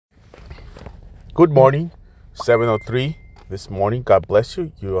Good morning, 7:03 this morning. God bless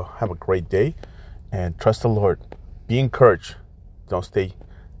you. You have a great day and trust the Lord. Be encouraged. Don't stay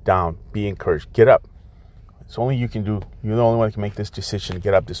down. Be encouraged. Get up. It's only you can do. You're the only one who can make this decision to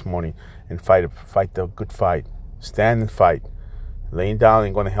get up this morning and fight the good fight. Stand and fight. Laying down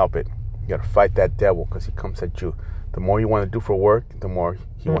ain't going to help it. You got to fight that devil because he comes at you. The more you want to do for work, the more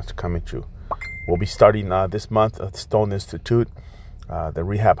he wants to come at you. We'll be starting this month at the Stone Institute. The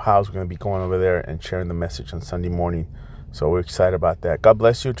rehab house. We're going to be going over there and sharing the message on Sunday morning. So we're excited about that. God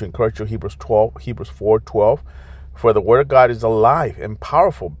bless you. To encourage you, Hebrews 4:12. For the word of God is alive and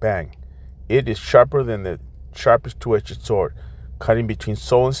powerful. Bang. It is sharper than the sharpest two-edged sword, cutting between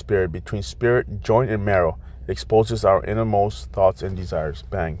soul and spirit, between spirit, joint, and marrow. It exposes our innermost thoughts and desires.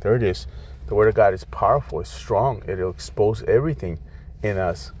 Bang. There it is. The word of God is powerful. It's strong. It'll expose everything in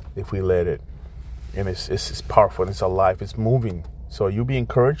us if we let it. And it's powerful. And it's alive. It's moving. So you be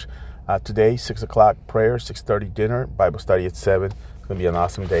encouraged. Today, 6 o'clock prayer, 6:30 dinner, Bible study at 7. It's going to be an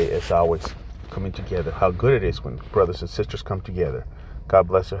awesome day as always, coming together. How good it is when brothers and sisters come together. God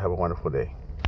bless you. Have a wonderful day.